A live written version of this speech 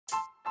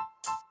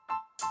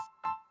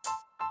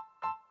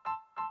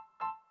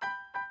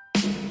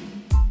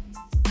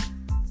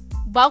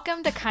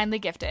Welcome to Kindly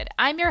Gifted.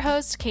 I'm your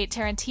host, Kate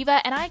Tarantiva,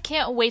 and I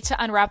can't wait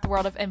to unwrap the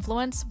world of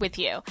influence with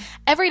you.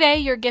 Every day,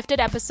 you're gifted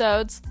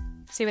episodes,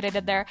 see what I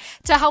did there,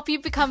 to help you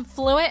become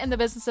fluent in the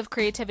business of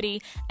creativity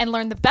and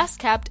learn the best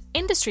kept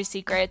industry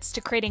secrets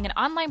to creating an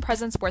online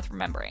presence worth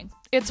remembering.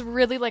 It's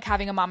really like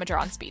having a momager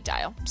on speed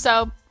dial.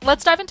 So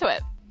let's dive into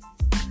it.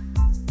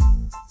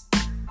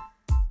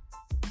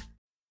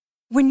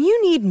 When you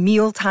need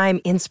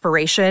mealtime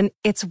inspiration,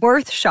 it's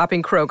worth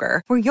shopping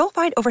Kroger, where you'll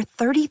find over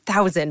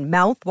 30,000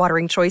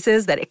 mouth-watering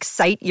choices that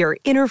excite your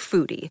inner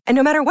foodie. And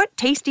no matter what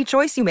tasty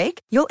choice you make,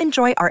 you'll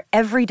enjoy our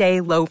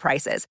everyday low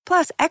prices,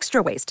 plus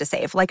extra ways to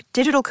save, like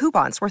digital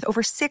coupons worth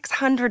over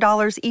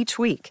 $600 each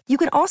week. You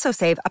can also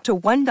save up to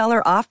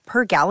 $1 off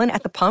per gallon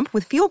at the pump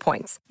with fuel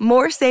points.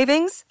 More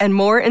savings and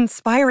more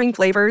inspiring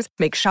flavors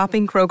make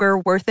shopping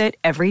Kroger worth it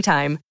every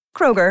time.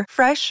 Kroger,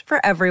 fresh for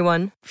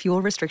everyone.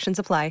 Fuel restrictions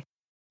apply.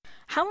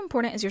 How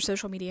important is your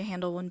social media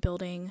handle when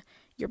building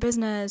your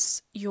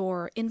business,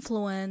 your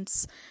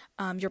influence,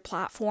 your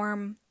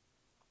platform?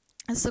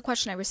 This is a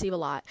question I receive a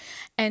lot.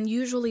 And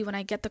usually when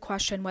I get the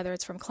question, whether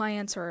it's from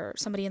clients or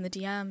somebody in the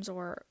DMs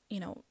or,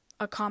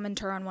 a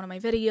commenter on one of my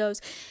videos,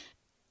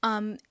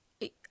 I'm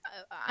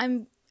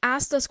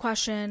asked this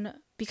question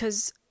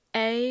because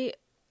A,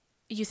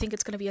 you think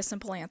it's going to be a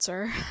simple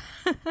answer.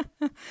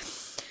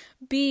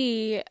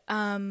 B,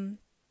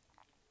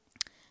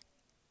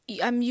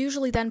 I'm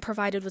usually then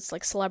provided with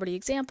like celebrity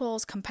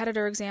examples,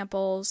 competitor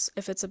examples,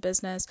 if it's a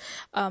business,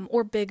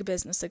 or big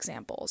business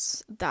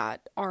examples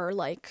that are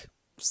like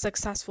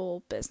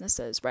successful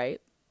businesses, right?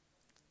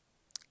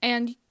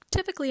 And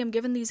typically I'm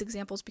given these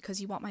examples because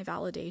you want my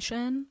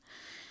validation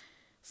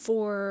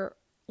for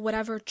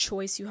whatever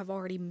choice you have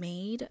already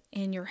made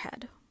in your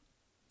head.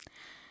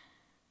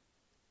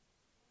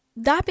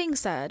 That being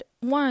said,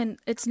 one,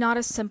 it's not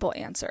a simple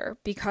answer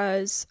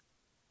because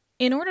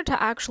in order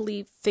to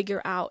actually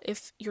figure out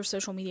if your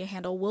social media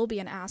handle will be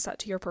an asset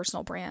to your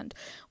personal brand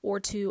or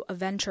to a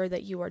venture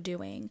that you are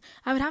doing,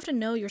 I would have to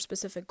know your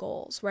specific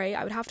goals, right?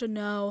 I would have to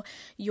know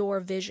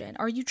your vision.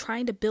 Are you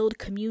trying to build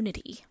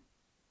community?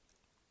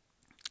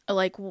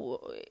 Like,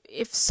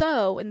 if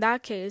so, in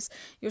that case,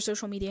 your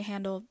social media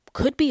handle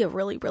could be a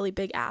really, really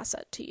big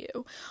asset to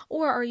you.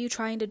 Or are you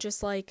trying to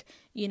just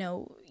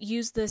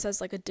use this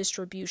as like a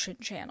distribution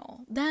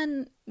channel?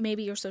 Then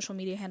maybe your social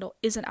media handle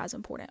isn't as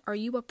important. Are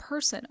you a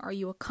person? Are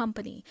you a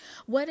company?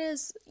 What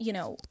is,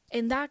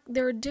 in that,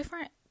 there are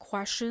different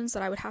questions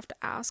that I would have to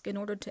ask in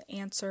order to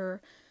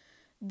answer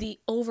the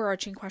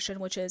overarching question,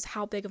 which is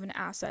how big of an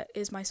asset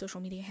is my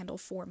social media handle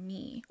for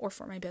me or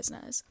for my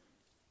business?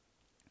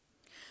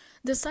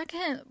 The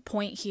second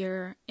point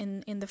here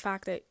in the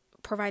fact that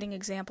providing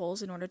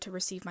examples in order to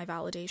receive my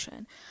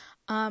validation,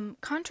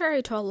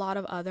 contrary to a lot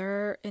of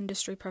other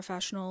industry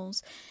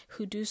professionals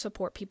who do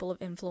support people of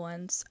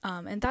influence,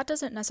 and that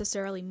doesn't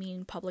necessarily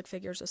mean public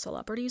figures or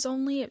celebrities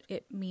only,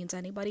 it means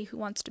anybody who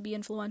wants to be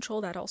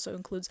influential. That also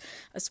includes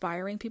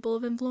aspiring people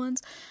of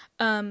influence.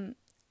 I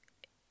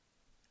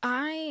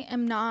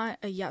am not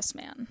a yes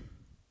man.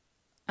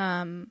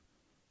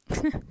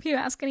 If you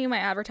ask any of my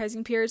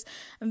advertising peers,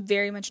 I'm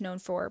very much known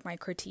for my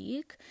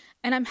critique,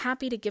 and I'm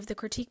happy to give the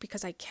critique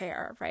because I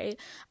care, right?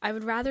 I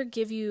would rather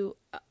give you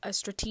a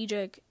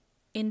strategic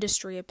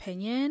industry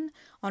opinion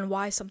on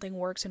why something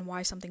works and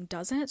why something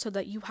doesn't, so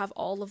that you have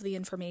all of the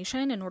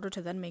information in order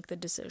to then make the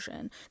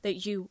decision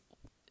that you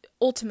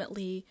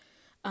ultimately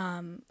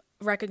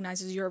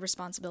recognize as your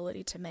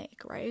responsibility to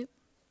make, right?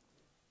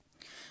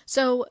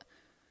 So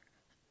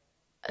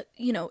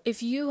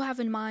if you have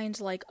in mind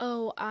like,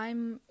 oh,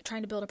 I'm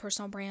trying to build a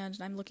personal brand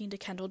and I'm looking to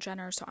Kendall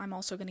Jenner, so I'm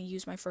also going to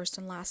use my first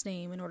and last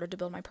name in order to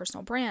build my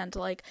personal brand,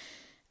 like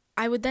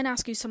I would then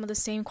ask you some of the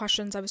same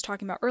questions I was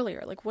talking about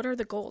earlier. Like, what are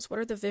the goals? What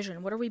are the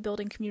vision? What are we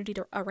building community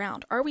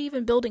around? Are we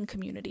even building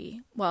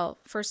community? Well,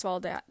 first of all,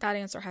 that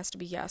answer has to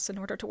be yes in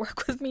order to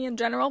work with me in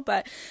general.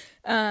 But,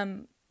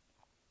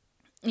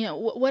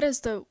 what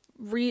is the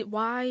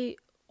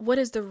what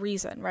is the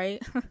reason,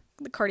 right?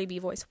 The Cardi B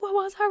voice. What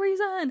was her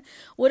reason?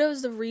 What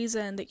is the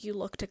reason that you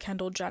look to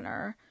Kendall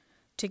Jenner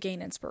to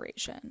gain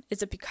inspiration?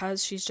 Is it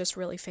because she's just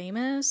really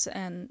famous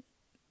and,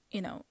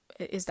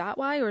 is that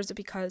why? Or is it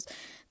because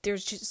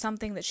there's just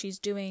something that she's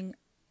doing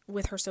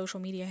with her social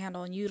media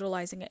handle and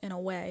utilizing it in a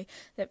way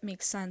that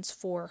makes sense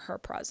for her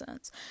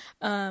presence?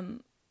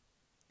 Let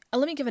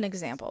me give an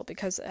example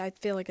because I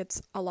feel like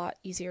it's a lot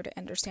easier to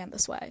understand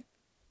this way.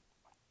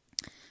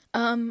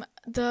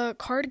 The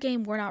card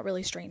game We're Not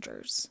Really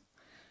Strangers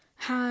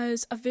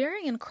has a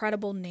very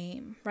incredible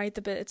name, right?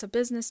 It's a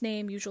business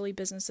name. Usually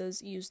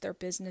businesses use their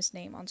business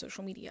name on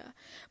social media.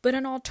 But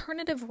an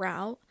alternative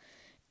route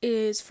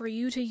is for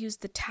you to use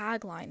the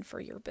tagline for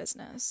your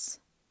business.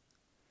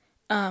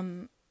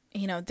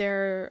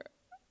 There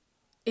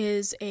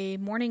is a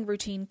morning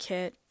routine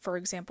kit, for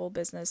example,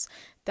 business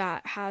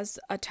that has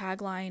a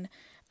tagline,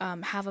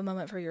 have a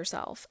moment for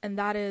yourself. And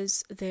that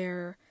is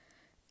their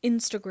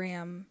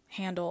Instagram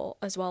handle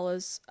as well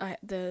as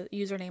the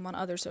username on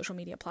other social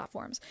media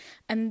platforms.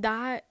 And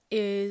that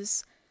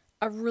is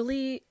a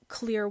really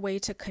clear way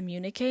to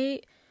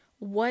communicate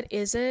what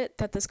is it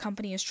that this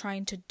company is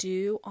trying to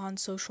do on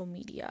social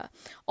media?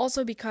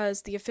 Also,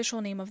 because the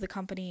official name of the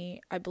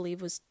company, I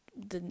believe, was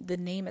the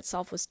name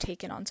itself was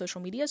taken on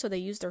social media, so they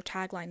used their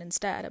tagline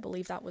instead. I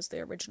believe that was the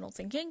original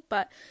thinking,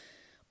 but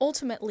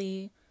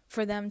ultimately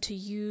for them to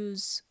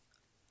use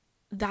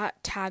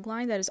that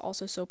tagline that is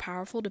also so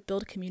powerful to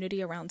build a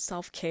community around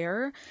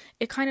self-care,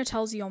 it kind of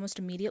tells you almost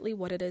immediately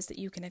what it is that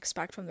you can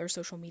expect from their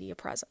social media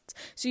presence.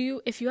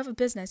 So if you have a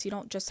business, you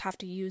don't just have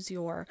to use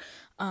your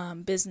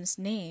business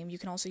name, you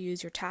can also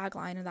use your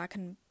tagline, and that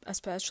can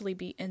especially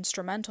be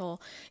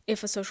instrumental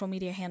if a social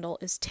media handle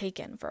is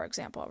taken, for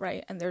example,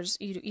 right? And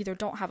you either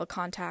don't have a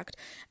contact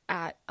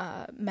at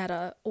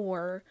Meta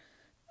or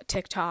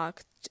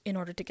TikTok in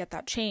order to get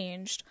that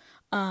changed,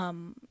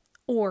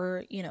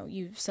 or,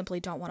 you simply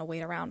don't want to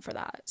wait around for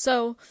that.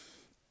 So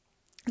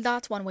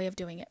that's one way of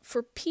doing it.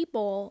 For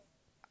people,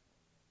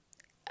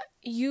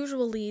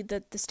 usually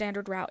the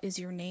standard route is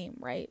your name,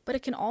 right? But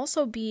it can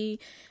also be,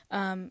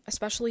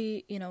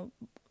 especially,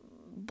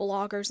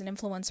 bloggers and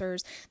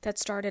influencers that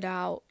started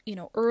out,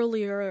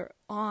 earlier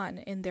on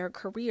in their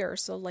career,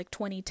 so like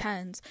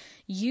 2010s,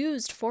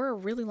 used for a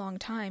really long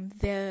time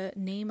the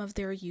name of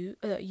their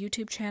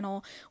YouTube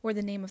channel or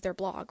the name of their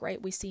blog, right?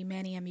 We see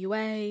Manny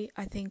MUA,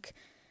 I think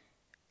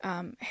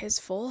his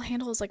full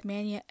handle is like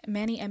Manny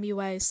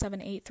MUA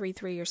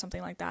 7833 or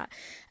something like that.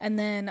 And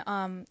then,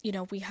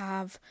 we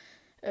have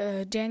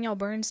Danielle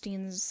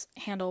Bernstein's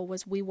handle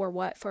was We Were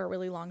What for a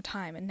really long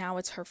time, and now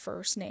it's her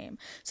first name.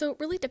 So it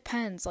really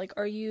depends. Like,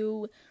 are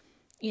you,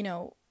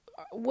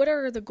 what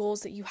are the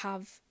goals that you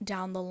have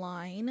down the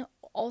line?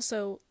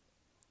 Also,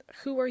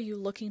 who are you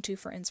looking to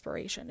for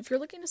inspiration? If you're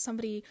looking to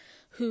somebody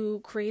who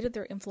created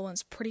their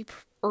influence pretty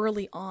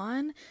early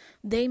on,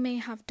 they may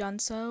have done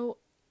so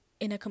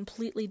in a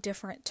completely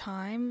different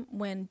time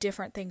when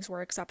different things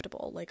were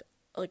acceptable, like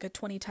a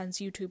 2010s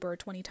YouTuber,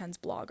 2010s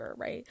blogger,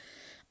 right?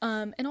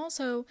 And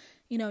also,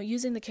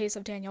 using the case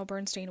of Danielle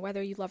Bernstein,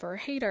 whether you love her or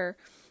hate her,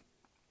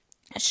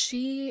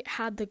 she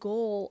had the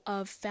goal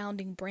of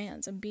founding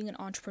brands and being an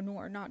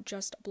entrepreneur, not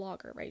just a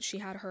blogger, right? She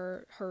had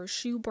her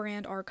shoe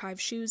brand, Archive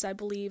Shoes, I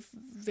believe,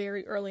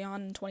 very early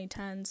on in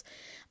 2010s.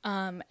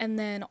 And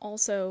then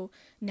also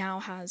now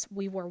has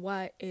We Were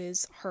What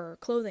is her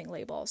clothing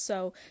label.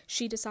 So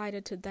she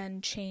decided to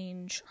then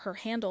change her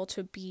handle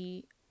to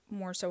be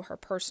more so her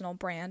personal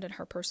brand and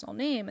her personal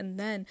name, and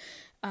then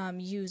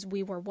use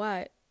We Were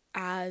What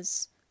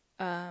as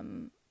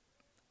her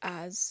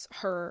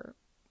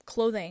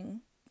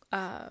clothing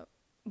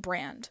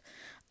brand,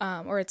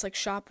 or it's like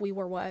Shop We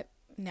Were What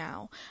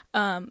now.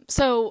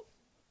 So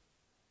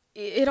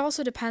it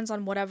also depends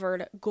on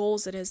whatever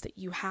goals it is that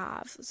you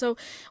have. So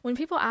when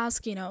people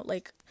ask,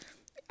 like,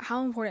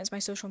 how important is my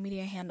social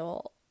media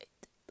handle?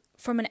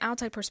 From an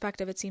outside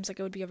perspective, it seems like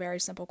it would be a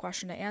very simple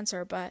question to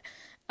answer, but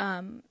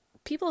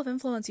people of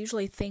influence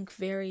usually think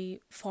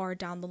very far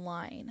down the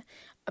line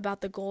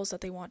about the goals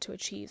that they want to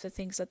achieve, the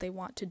things that they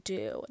want to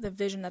do, the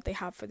vision that they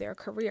have for their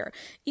career,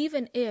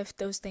 even if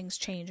those things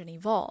change and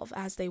evolve,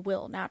 as they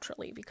will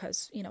naturally,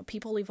 because,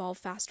 people evolve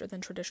faster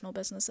than traditional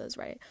businesses,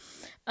 right?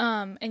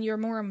 And you're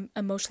more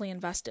emotionally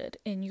invested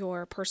in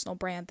your personal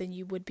brand than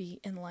you would be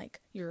in like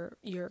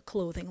your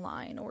clothing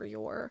line or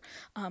your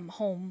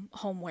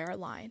homeware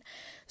line.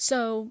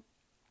 So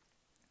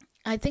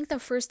I think the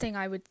first thing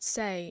I would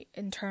say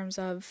in terms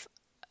of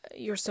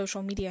your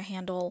social media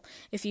handle,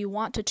 if you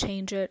want to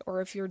change it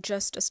or if you're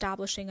just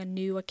establishing a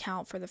new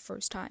account for the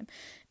first time,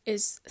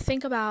 is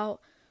think about,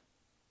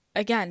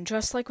 again,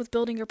 just like with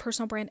building your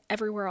personal brand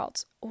everywhere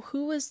else,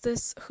 who is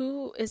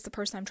the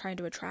person I'm trying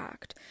to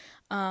attract?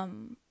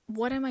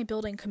 What am I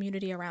building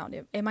community around?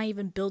 Am I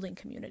even building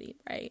community,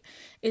 right?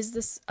 Is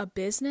this a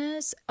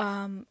business,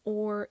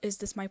 or is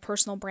this my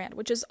personal brand,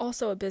 which is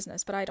also a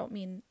business, but I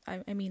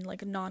mean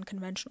like a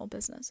non-conventional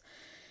business.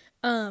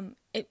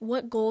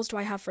 What goals do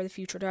I have for the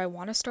future? Do I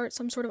want to start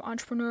some sort of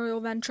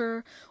entrepreneurial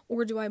venture,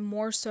 or do I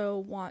more so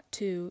want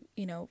to,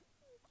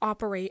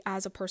 operate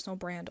as a personal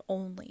brand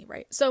only,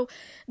 right? So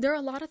there are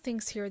a lot of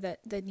things here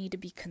that need to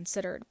be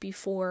considered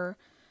before,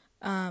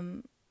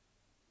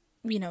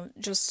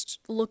 just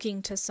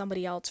looking to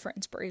somebody else for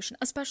inspiration,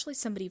 especially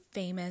somebody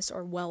famous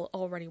or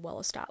already well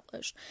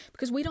established,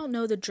 because we don't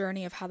know the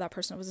journey of how that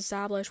person was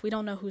established. We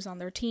don't know who's on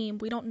their team.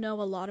 We don't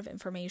know a lot of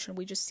information.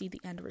 We just see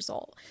the end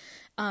result.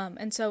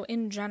 And so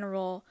in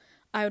general,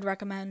 I would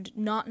recommend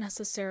not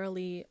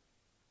necessarily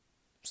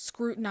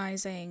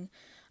scrutinizing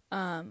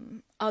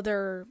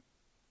other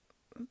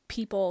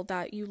people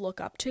that you look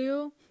up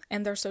to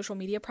and their social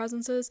media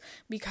presences,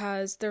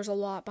 because there's a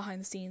lot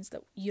behind the scenes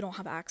that you don't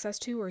have access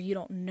to or you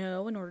don't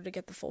know in order to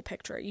get the full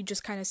picture. You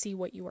just kind of see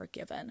what you are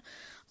given.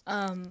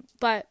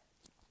 But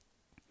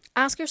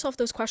ask yourself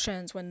those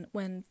questions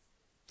when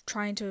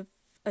trying to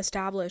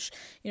establish,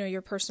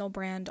 your personal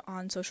brand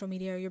on social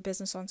media, or your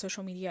business on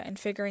social media, and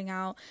figuring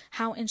out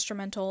how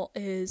instrumental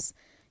is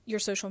your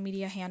social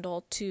media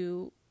handle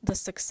to the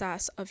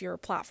success of your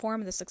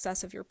platform, the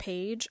success of your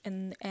page,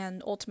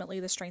 and ultimately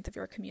the strength of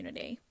your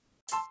community.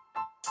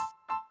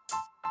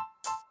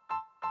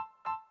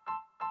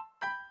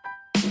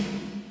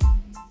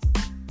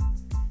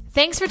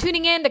 Thanks for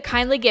tuning in to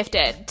Kindly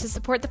Gifted. To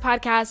support the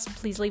podcast,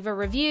 please leave a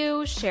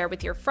review, share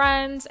with your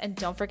friends, and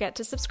don't forget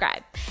to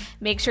subscribe.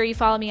 Make sure you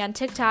follow me on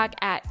TikTok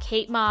at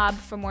Kate Mob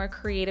for more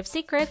creative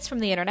secrets from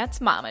the internet's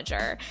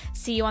momager.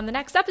 See you on the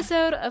next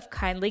episode of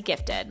Kindly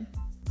Gifted.